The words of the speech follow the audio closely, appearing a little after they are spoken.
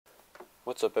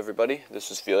What's up everybody,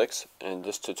 this is Felix, and in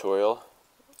this tutorial,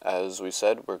 as we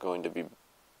said, we're going to be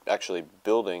actually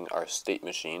building our state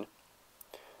machine,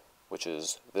 which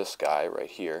is this guy right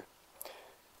here.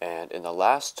 And in the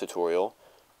last tutorial,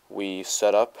 we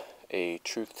set up a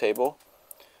truth table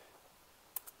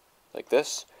like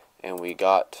this, and we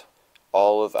got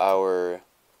all of our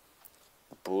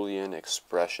Boolean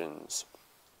expressions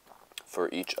for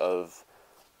each of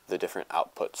the different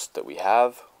outputs that we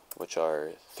have, which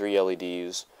are 3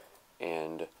 LEDs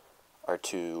and our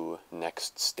 2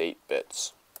 next state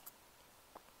bits.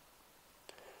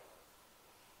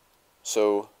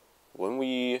 So when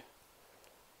we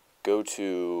go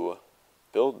to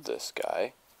build this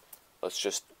guy, let's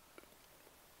just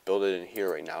build it in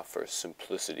here right now for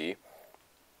simplicity.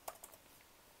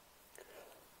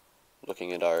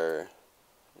 Looking at our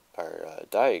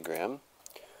diagram,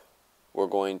 we're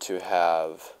going to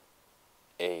have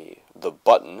the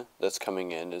button that's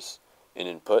coming in is an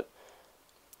input.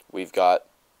 We've got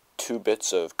 2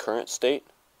 bits of current state,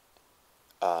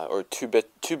 or 2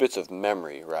 bits of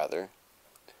memory rather,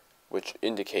 which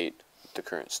indicate the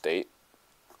current state.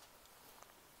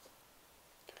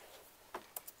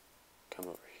 Come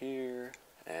over here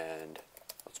and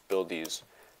let's build these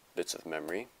bits of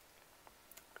memory.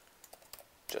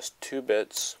 Just 2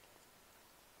 bits,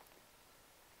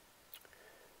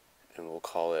 and we'll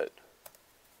call it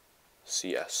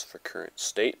CS for current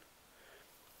state.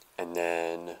 And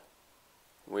then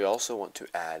we also want to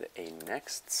add a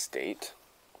next state,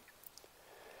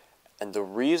 and the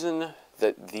reason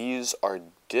that these are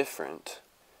different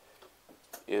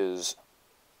is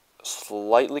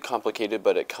slightly complicated,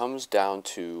 but it comes down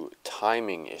to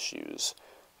timing issues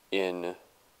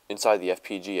inside the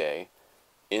FPGA,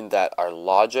 in that our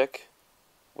logic,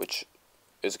 which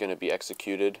is going to be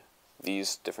executed,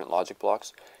 these different logic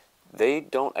blocks, they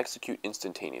don't execute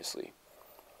instantaneously.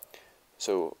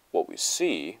 So what we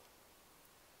see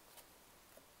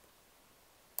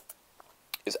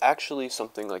is actually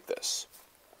something like this.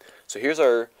 So here's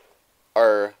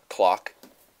our clock,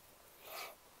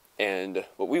 and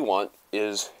what we want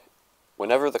is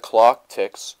whenever the clock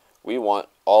ticks, we want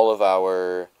all of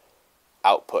our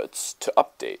outputs to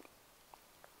update.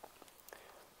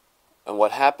 And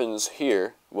what happens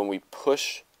here when we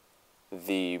push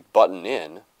the button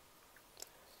in,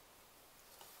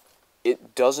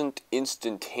 it doesn't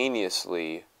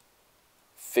instantaneously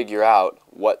figure out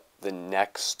what the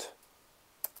next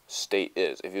state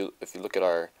is. If you look at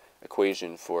our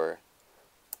equation for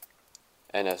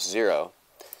NS0,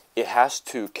 it has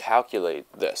to calculate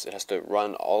this. It has to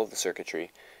run all of the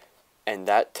circuitry, and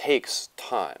that takes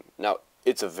time. Now,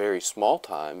 it's a very small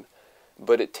time,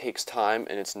 but it takes time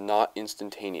and it's not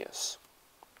instantaneous.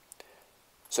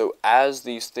 So as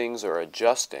these things are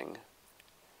adjusting,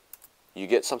 you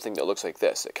get something that looks like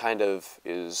this. It kind of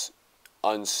is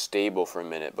unstable for a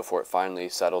minute before it finally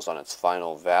settles on its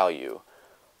final value.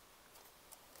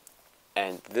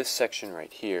 And this section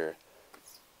right here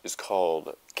is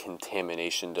called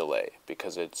contamination delay,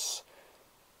 because it's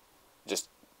just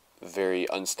very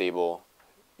unstable.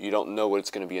 You don't know what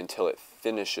it's going to be until it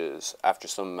finishes, after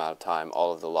some amount of time,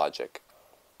 all of the logic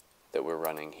that we're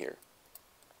running here.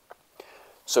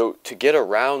 So to get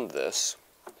around this,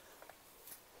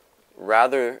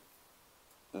 rather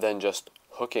than just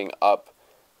hooking up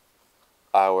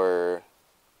our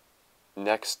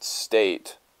next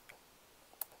state,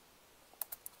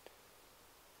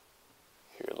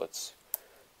 here, let's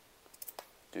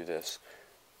do this.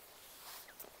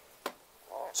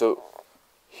 So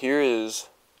here is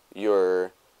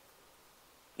your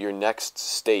next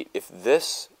state. If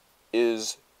this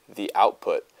is the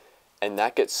output and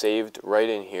that gets saved right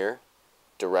in here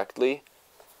directly,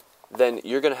 then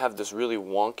you're going to have this really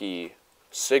wonky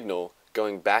signal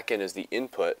going back in as the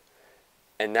input,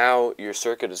 and now your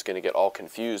circuit is going to get all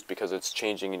confused because it's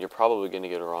changing and you're probably going to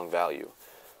get a wrong value.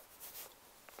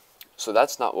 So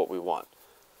that's not what we want.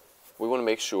 We want to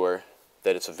make sure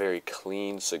that it's a very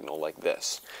clean signal like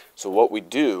this. So what we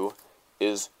do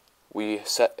is we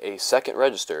set a second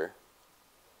register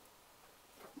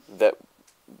that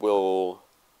will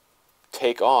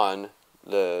take on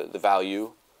the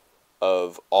value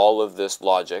of all of this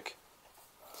logic,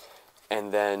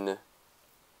 and then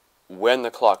when the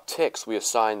clock ticks, we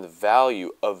assign the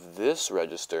value of this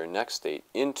register, next state,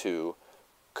 into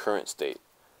current state.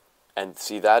 And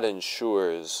see, that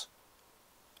ensures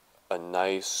a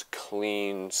nice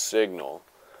clean signal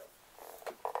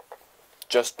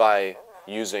just by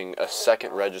using a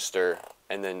second register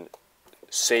and then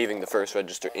saving the first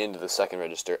register into the second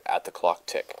register at the clock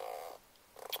tick.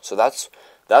 So that's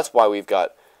why we've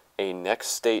got a next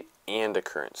state and a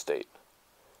current state.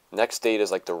 Next state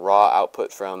is like the raw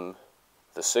output from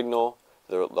the signal,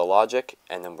 the logic,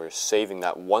 and then we're saving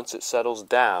that once it settles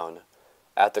down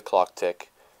at the clock tick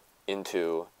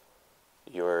into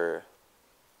your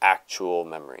actual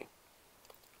memory.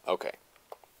 Okay.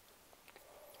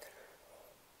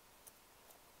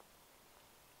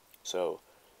 So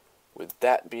with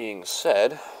that being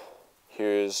said,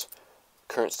 here's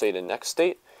current state and next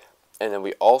state, and then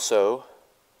we also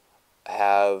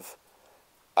have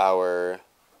our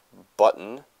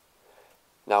button.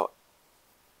 Now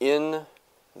in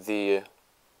the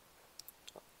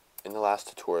last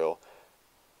tutorial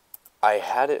I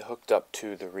had it hooked up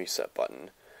to the reset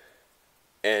button,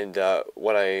 and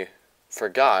what I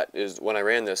forgot is when I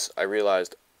ran this I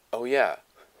realized, oh yeah,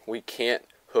 we can't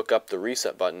hook up the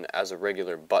reset button as a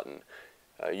regular button.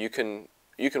 You can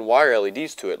wire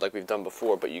LEDs to it like we've done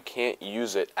before, but you can't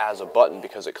use it as a button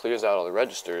because it clears out all the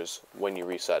registers when you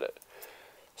reset it.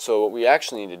 So what we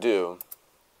actually need to do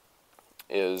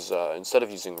is instead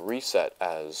of using reset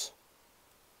as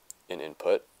an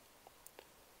input,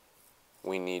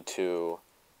 we need to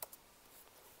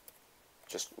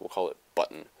we'll call it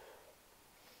button.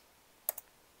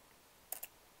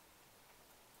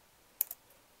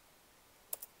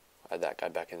 Add that guy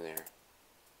back in there.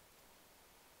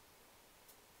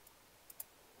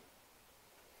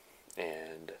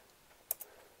 And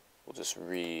we'll just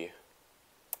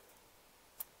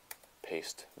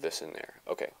paste this in there.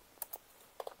 Okay.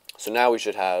 So now we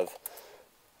should have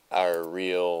our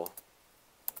real,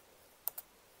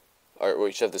 or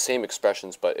we should have the same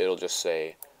expressions, but it'll just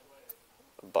say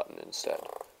button instead.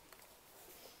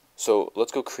 So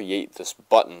let's go create this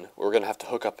button. We're going to have to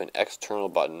hook up an external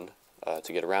button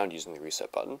to get around using the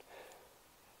reset button.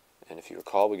 And if you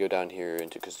recall, we go down here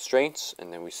into constraints,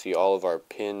 and then we see all of our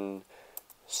pin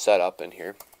setup in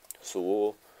here. So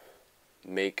we'll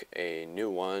make a new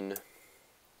one.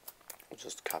 We'll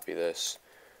just copy this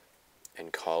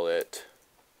and call it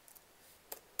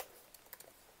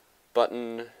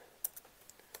button.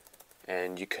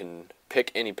 And you can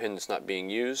pick any pin that's not being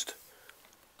used.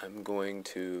 I'm going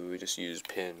to just use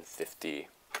pin 50.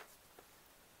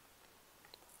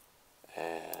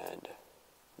 And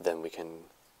then we can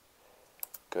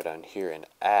go down here and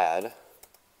add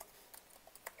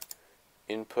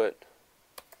input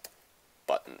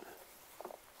button.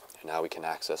 And now we can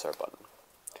access our button.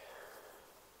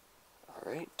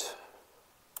 Alright.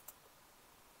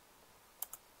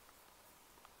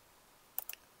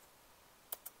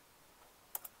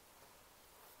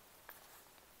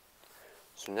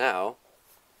 So now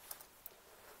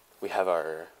we have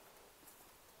our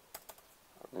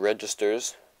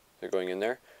registers, they're going in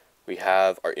there. We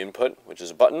have our input, which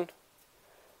is a button.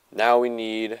 Now we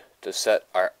need to set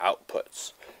our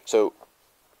outputs. So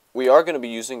we are going to be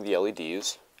using the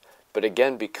LEDs, but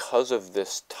again, because of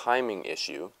this timing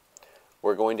issue,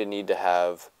 we're going to need to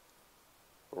have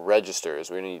registers.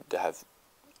 We're going to need to have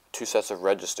two sets of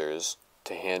registers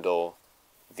to handle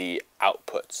the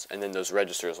outputs, and then those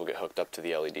registers will get hooked up to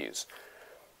the LEDs.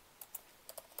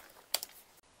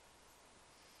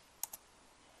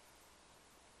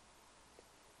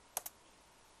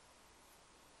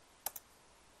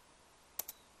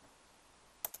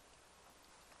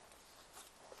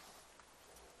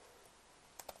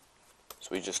 So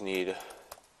we just need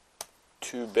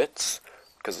 2 bits,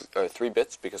 or 3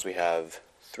 bits, because we have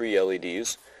 3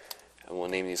 LEDs, and we'll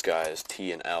name these guys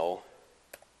T and L,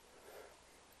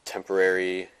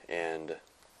 temporary, and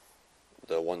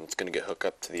the one that's going to get hooked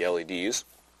up to the LEDs.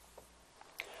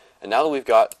 And now that we've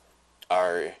got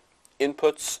our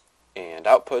inputs and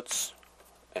outputs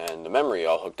and the memory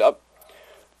all hooked up,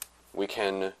 we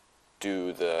can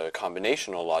do the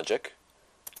combinational logic.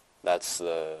 That's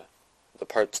the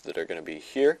parts that are going to be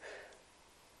here,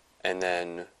 and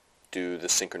then do the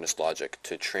synchronous logic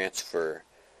to transfer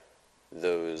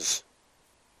those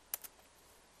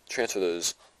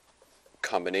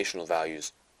combinational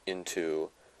values into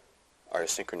our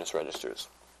synchronous registers.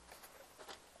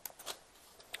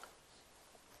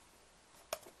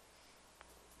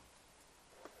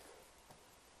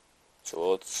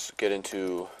 So let's get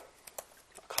into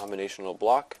a combinational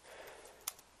block.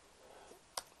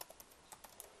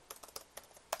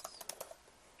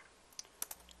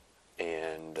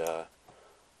 And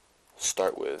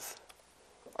start with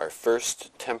our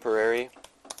first temporary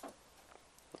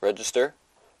register.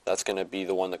 That's going to be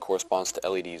the one that corresponds to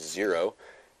LED 0,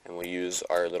 and we'll use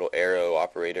our little arrow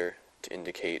operator to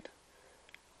indicate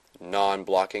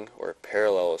non-blocking or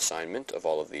parallel assignment of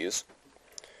all of these.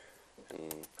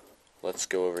 And let's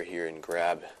go over here and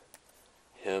grab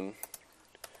him,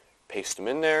 paste him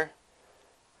in there,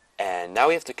 and now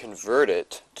we have to convert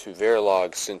it to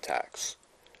Verilog syntax.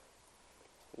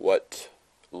 what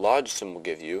logsim will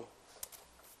give you,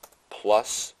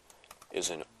 plus is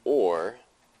an OR,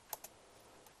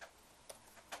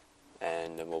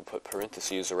 and then we'll put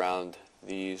parentheses around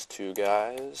these two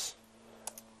guys,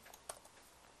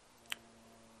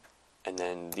 and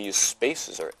then these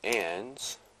spaces are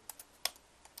ands,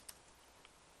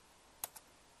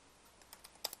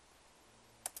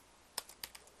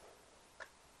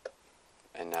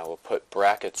 and now we'll put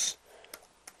brackets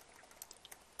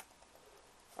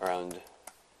around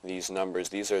these numbers.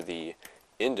 These are the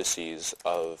indices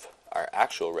of our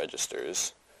actual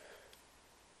registers,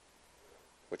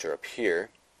 which are up here,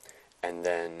 and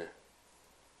then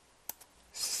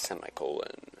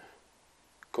semicolon.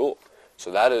 Cool.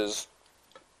 So that is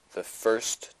the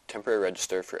first temporary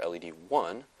register for LED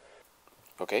 1.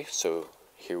 Okay, so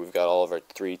here we've got all of our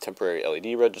 3 temporary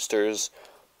LED registers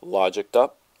logicked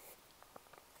up.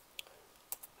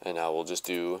 And now we'll just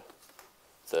do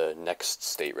the next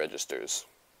state registers.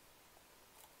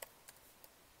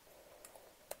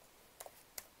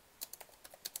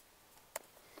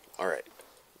 Alright,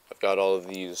 I've got all of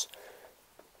these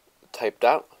typed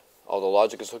out. All the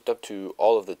logic is hooked up to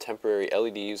all of the temporary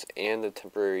LEDs and the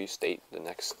temporary state, the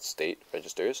next state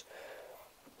registers.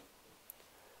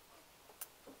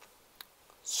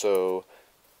 So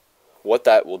what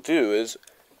that will do is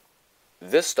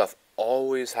this stuff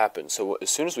always happens. So as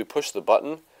soon as we push the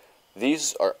button,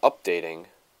 these are updating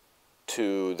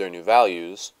to their new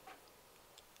values.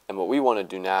 And what we want to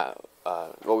do now,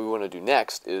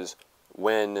 next is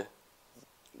when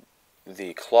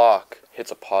the clock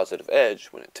hits a positive edge,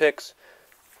 when it ticks,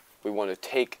 we want to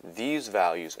take these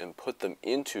values and put them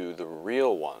into the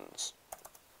real ones.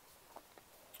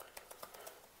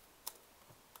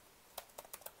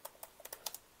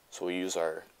 So we use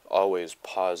our always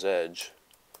pause edge.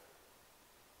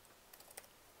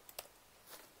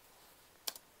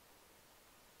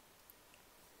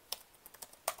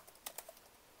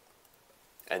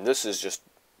 And this is just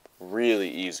really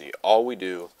easy. All we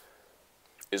do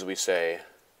is we say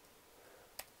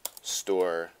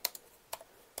store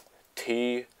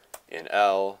T in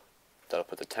L, that'll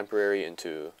put the temporary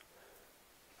into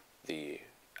the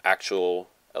actual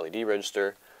LED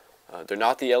register. They're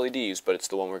not the LEDs, but it's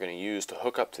the one we're going to use to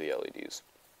hook up to the LEDs.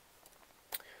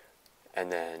 And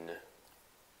then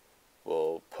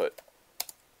we'll put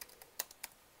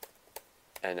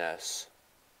NS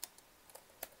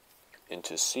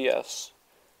into CS,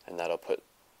 and that'll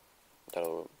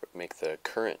make the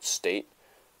current state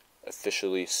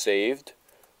officially saved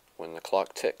when the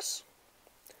clock ticks.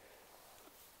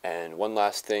 And one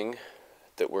last thing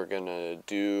that we're going to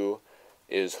do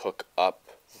is hook up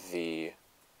the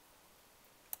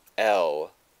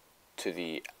L to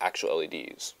the actual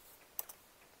LEDs.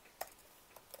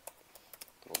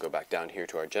 We'll go back down here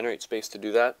to our generate space to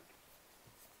do that.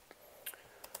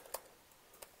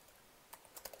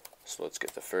 So let's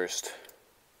get the first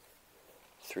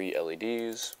 3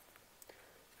 LEDs,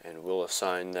 and we'll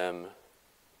assign them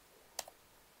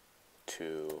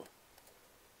to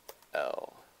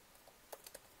L.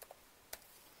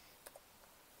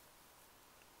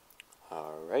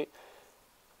 Alright,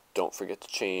 don't forget to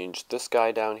change this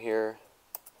guy down here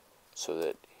so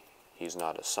that he's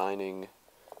not assigning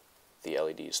the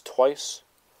LEDs twice.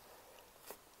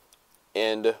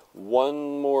 And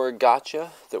one more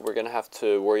gotcha that we're going to have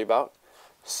to worry about.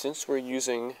 Since we're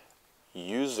using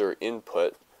user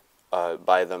input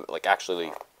by them, like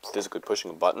actually physically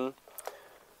pushing a button,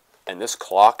 and this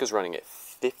clock is running at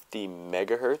 50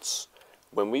 megahertz,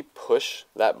 when we push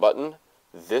that button,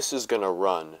 this is going to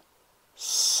run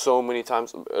so many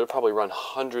times. It'll probably run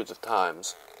hundreds of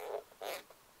times,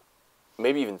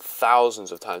 maybe even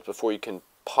thousands of times before you can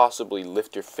possibly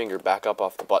lift your finger back up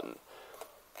off the button.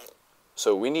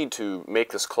 So we need to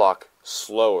make this clock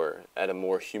slower at a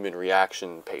more human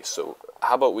reaction pace. So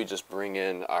how about we just bring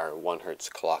in our 1 hertz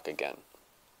clock again.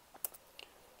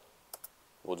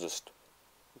 We'll just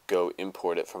go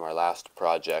import it from our last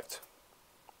project.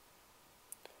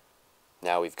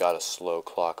 Now we've got a slow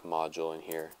clock module in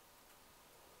here.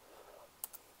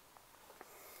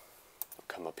 I'll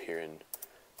come up here and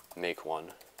make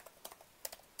one.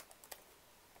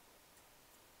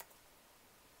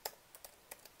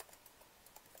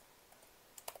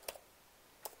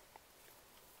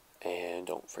 And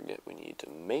don't forget we need to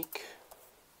make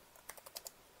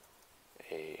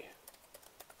a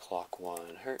clock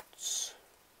 1 hertz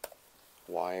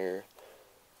wire,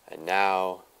 and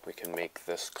now we can make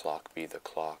this clock be the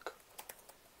clock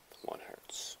 1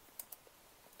 hertz.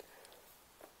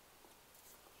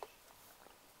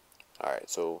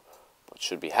 Alright, so what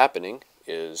should be happening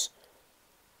is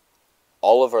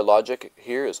all of our logic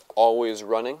here is always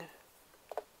running,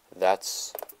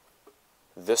 that's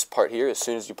this part here. As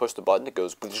soon as you push the button, it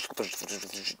goes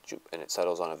and it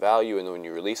settles on a value, and then when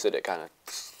you release it, it kind of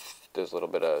does a little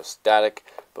bit of static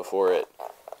before it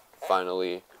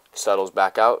finally settles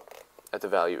back out at the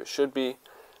value it should be.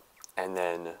 And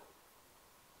then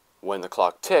when the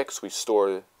clock ticks, we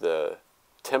store the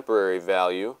temporary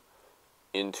value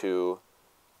into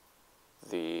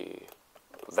the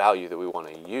value that we want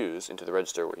to use, into the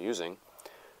register we're using,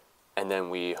 and then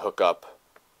we hook up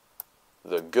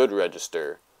the good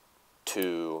register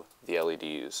to the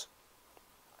LEDs.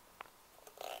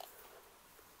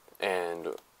 And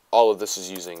all of this is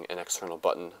using an external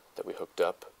button that we hooked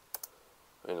up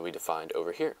and we defined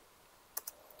over here.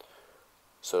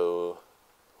 So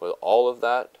with all of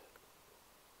that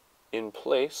in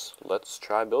place, let's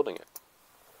try building it.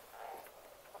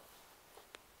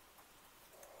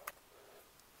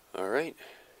 Alright,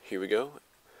 here we go.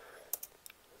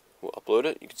 We'll upload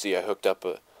it. You can see I hooked up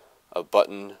a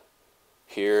button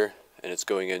here, and it's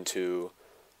going into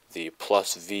the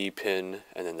plus V pin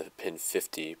and then the pin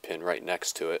 50 pin right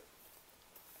next to it.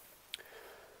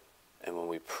 And when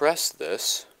we press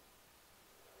this,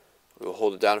 we'll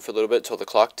hold it down for a little bit until the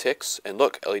clock ticks, and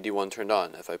look, LED 1 turned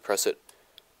on. If I press it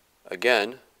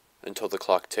again until the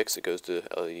clock ticks, it goes to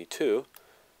LED 2,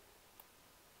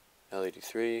 LED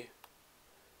 3,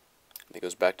 and it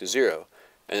goes back to 0.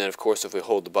 And then of course if we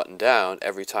hold the button down,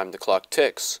 every time the clock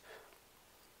ticks,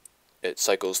 it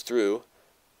cycles through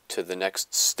to the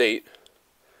next state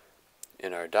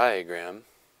in our diagram,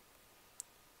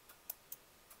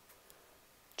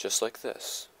 just like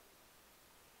this.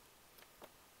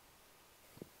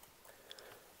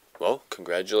 Well,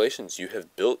 congratulations, you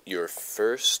have built your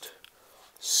first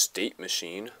state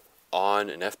machine on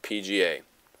an FPGA.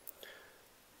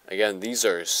 Again, these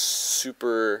are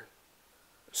super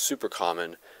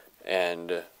common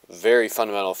and very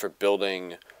fundamental for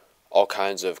building all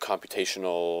kinds of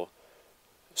computational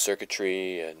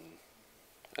circuitry and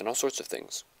all sorts of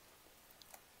things.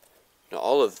 Now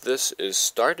all of this is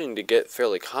starting to get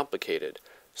fairly complicated,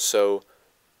 so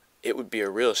it would be a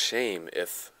real shame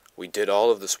if we did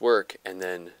all of this work and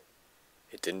then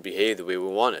it didn't behave the way we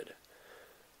wanted.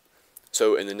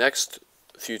 So in the next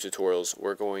few tutorials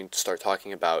we're going to start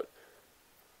talking about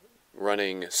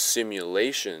running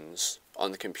simulations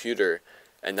on the computer,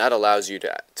 and that allows you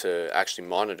to actually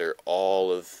monitor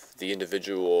all of the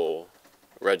individual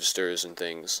registers and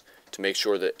things to make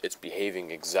sure that it's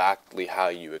behaving exactly how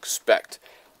you expect.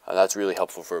 That's really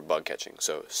helpful for bug catching,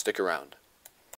 so stick around.